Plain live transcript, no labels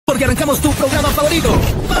y arrancamos tu programa favorito.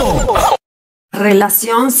 ¡Vamos!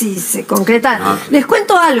 Relación si se concretara. Les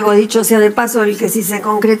cuento algo, dicho sea de paso, el que si se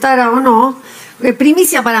concretara o no.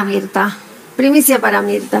 Primicia para Mirtha. Primicia para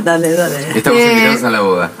Mirtha. Dale, dale. Estamos invitados a la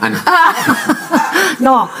boda.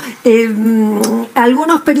 No.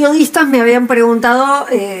 Algunos periodistas me habían preguntado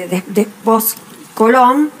de post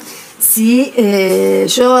Colón si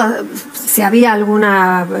si había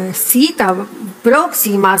alguna cita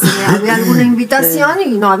próxima, si había alguna invitación,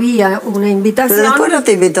 y no había una invitación. Pero después no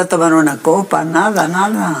te invitó a tomar una copa,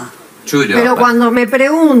 nada. Churo. Pero cuando me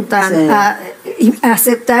preguntan,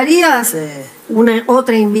 ¿aceptarías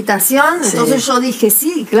otra invitación? Entonces yo dije,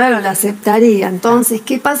 sí, claro, la aceptaría. Entonces,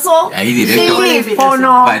 ¿qué pasó? Ahí directo.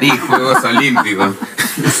 Teléfono. París, Juegos Olímpicos.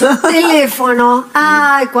 Teléfono.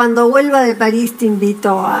 Ay, cuando vuelva de París te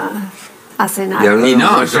invito a cenar. Y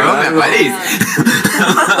no, llévame a París.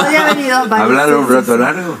 Podría haber ido a París. ¿Hablaron un rato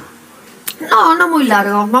largo? No muy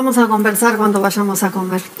largo. Vamos a conversar cuando vayamos a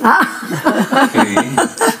comer.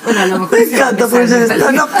 Bueno, a lo mejor me encanta, porque es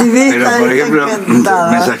tan optimista. Pero, por ejemplo, un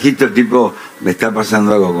mensajito tipo, ¿me está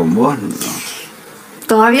pasando algo con vos? No.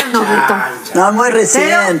 Todavía no, Beto. No, muy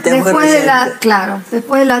reciente, pero después muy reciente.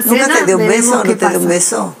 Después de la cena. ¿Nunca te dio un beso? ¿No te pasa. dio un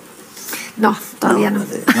beso? No, todavía no.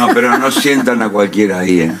 No, pero no sientan a cualquiera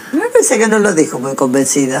ahí, ¿eh? Me pensé que no lo dijo muy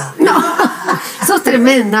convencida. No, sos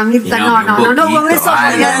tremenda, Mirtha. No hubo beso,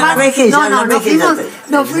 porque además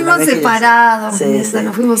nos fuimos separados.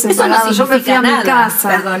 Nos fuimos separados. Eso no yo me fui a mi casa.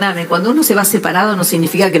 Perdóname, cuando uno se va separado no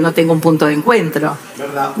significa que no tenga un punto de encuentro.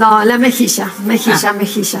 No, la mejilla. Mejilla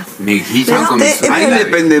con mis Ahí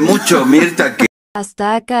depende mucho, Mirtha, que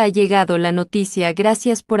Hasta acá ha llegado la noticia.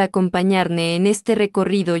 Gracias por acompañarme en este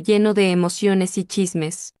recorrido lleno de emociones y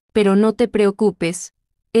chismes. Pero no te preocupes,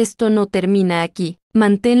 esto no termina aquí.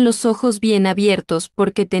 Mantén los ojos bien abiertos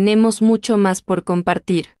porque tenemos mucho más por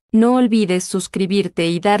compartir. No olvides suscribirte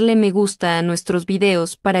y darle me gusta a nuestros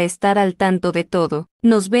videos para estar al tanto de todo.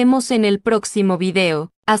 Nos vemos en el próximo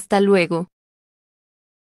video. Hasta luego.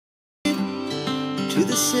 To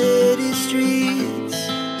the city streets,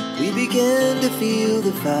 we began to feel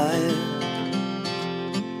the fire.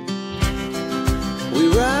 We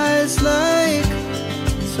rise like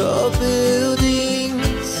tall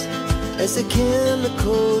buildings as the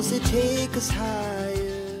chemicals they take us high.